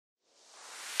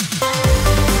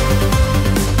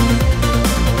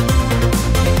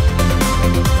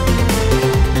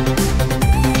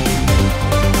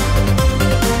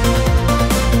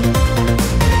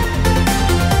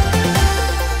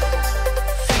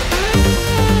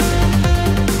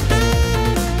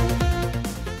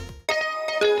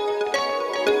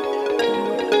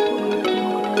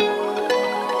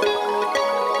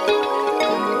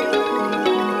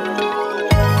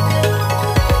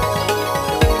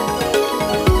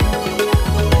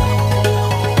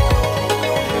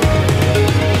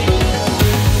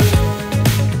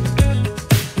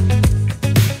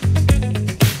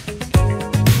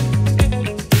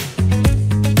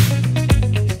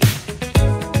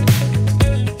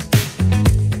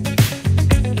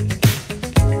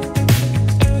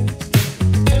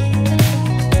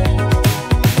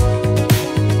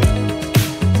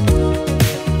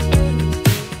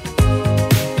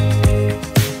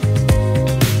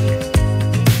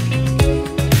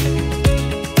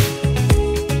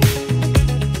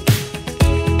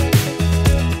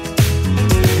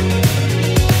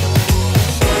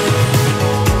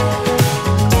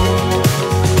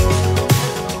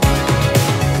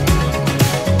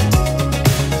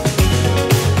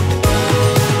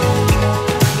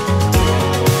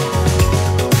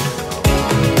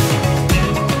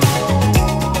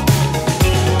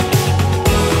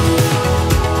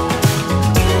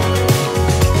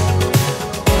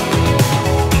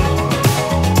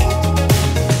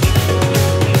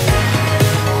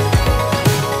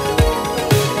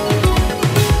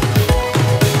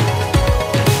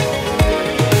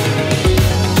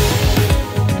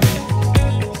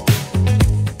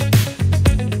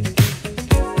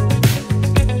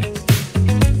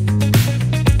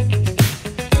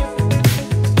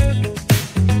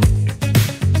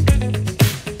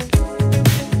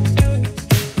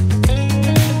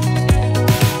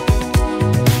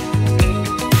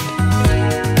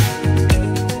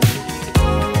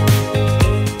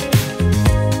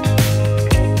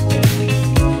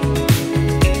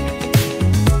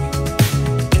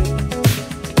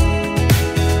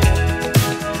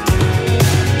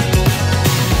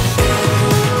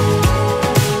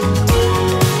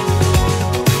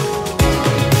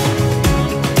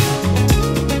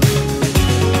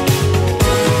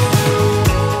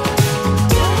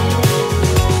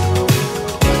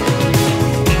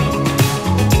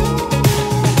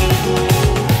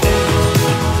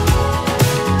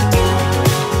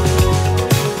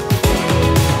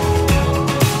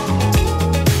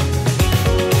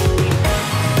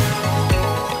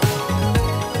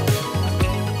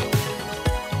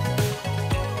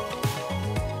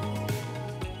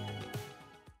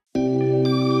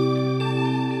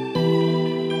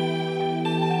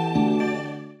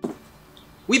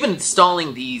We've been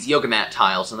installing these yoga mat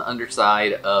tiles on the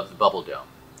underside of the bubble dome.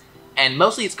 And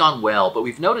mostly it's gone well, but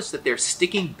we've noticed that they're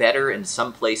sticking better in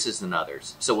some places than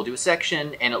others. So we'll do a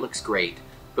section and it looks great,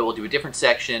 but we'll do a different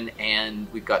section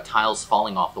and we've got tiles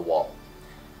falling off the wall.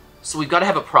 So we've got to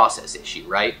have a process issue,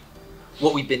 right?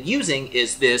 What we've been using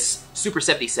is this Super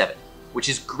 77, which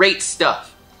is great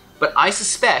stuff. But I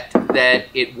suspect that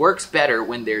it works better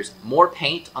when there's more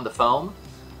paint on the foam,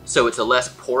 so it's a less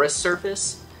porous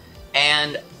surface.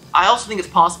 And I also think it's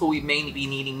possible we may be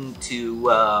needing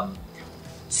to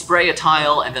spray a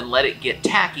tile and then let it get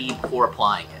tacky before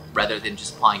applying it, rather than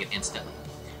just applying it instantly.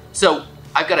 So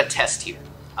I've got a test here.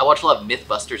 I watch a lot of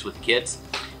Mythbusters with kids,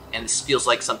 and this feels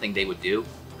like something they would do.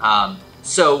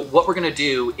 So what we're gonna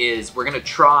do is we're gonna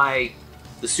try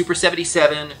the Super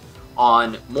 77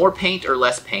 on more paint or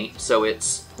less paint, so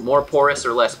it's more porous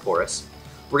or less porous.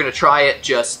 We're gonna try it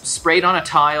just sprayed on a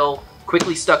tile,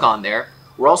 quickly stuck on there.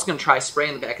 We're also gonna try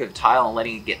spraying the back of the tile and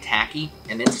letting it get tacky,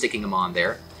 and then sticking them on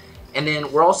there. And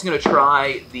then we're also gonna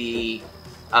try the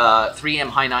 3M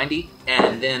High 90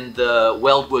 and then the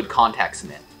Weldwood contact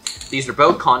cement. These are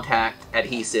both contact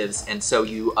adhesives, and so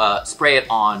you spray it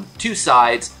on two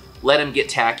sides, let them get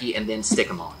tacky, and then stick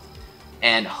them on.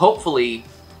 And hopefully,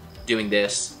 doing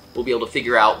this, we'll be able to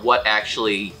figure out what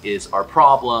actually is our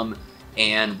problem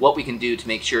and what we can do to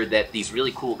make sure that these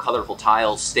really cool, colorful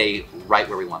tiles stay right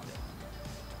where we want them.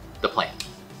 The plan.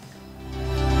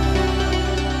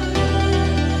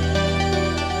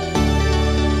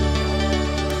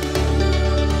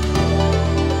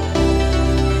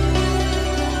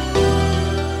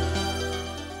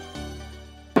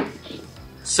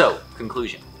 So,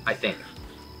 conclusion, I think.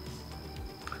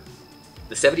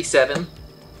 The 77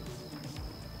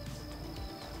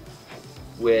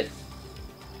 with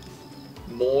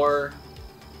more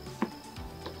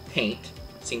paint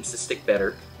seems to stick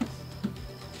better,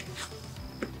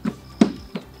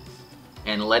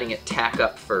 and letting it tack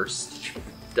up first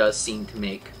does seem to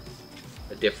make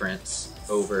a difference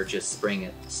over just spraying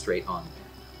it straight on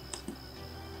there.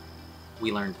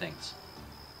 We learned things.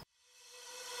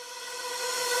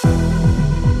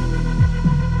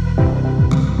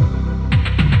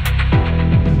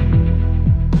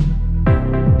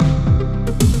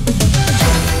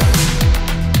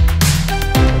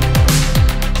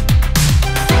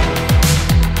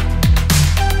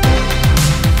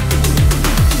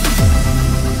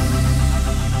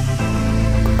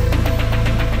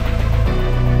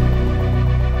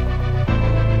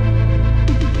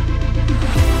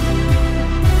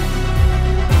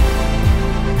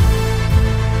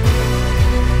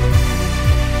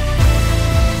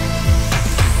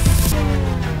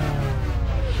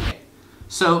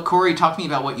 So, Corey, talk to me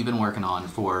about what you've been working on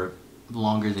for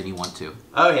longer than you want to.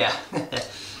 Oh,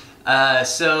 yeah.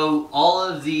 So, all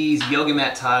of these yoga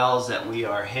mat tiles that we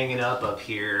are hanging up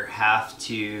here have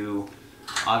to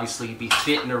obviously be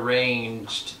fit and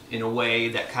arranged in a way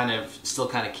that still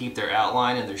keep their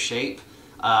outline and their shape.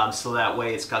 So that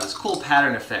way it's got this cool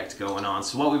pattern effect going on.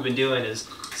 So what we've been doing is,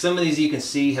 some of these you can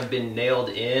see have been nailed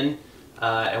in.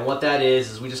 And what that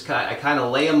is we just I kind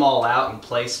of lay them all out in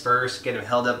place first, get them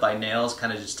held up by nails,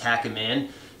 kind of just tack them in,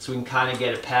 so we can kind of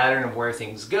get a pattern of where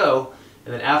things go.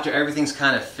 And then after everything's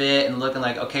kind of fit and looking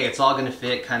like, okay, it's all going to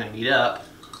fit, kind of meet up,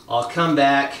 I'll come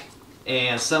back,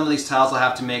 and some of these tiles I'll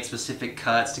have to make specific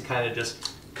cuts to kind of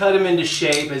just cut them into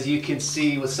shape, as you can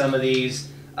see with some of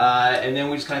these. And then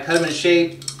we just kind of cut them into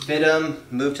shape, fit them,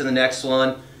 move to the next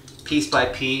one, piece by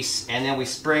piece, and then we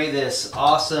spray this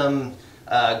awesome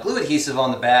glue adhesive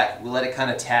on the back. We let it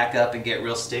kind of tack up and get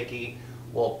real sticky.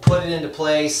 We'll put it into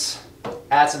place,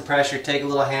 add some pressure, take a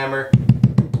little hammer,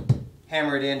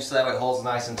 hammer it in so that way it holds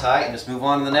nice and tight, and just move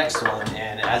on to the next one.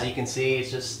 And as you can see, it's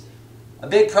just a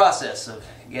big process of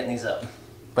getting these up.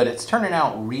 But it's turning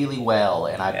out really well,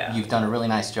 and you've done a really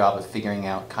nice job of figuring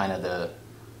out kind of the...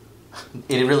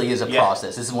 It really is a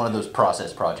process. This is one of those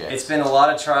process projects. It's been a lot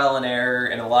of trial and error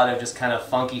and a lot of just kind of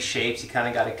funky shapes you kind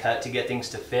of got to cut to get things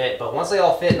to fit. But once they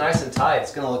all fit nice and tight,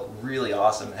 it's going to look really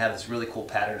awesome and have this really cool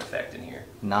pattern effect in here.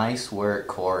 Nice work,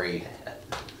 Corey.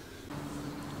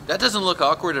 That doesn't look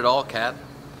awkward at all, Kat.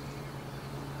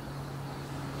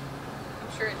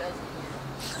 I'm sure it doesn't.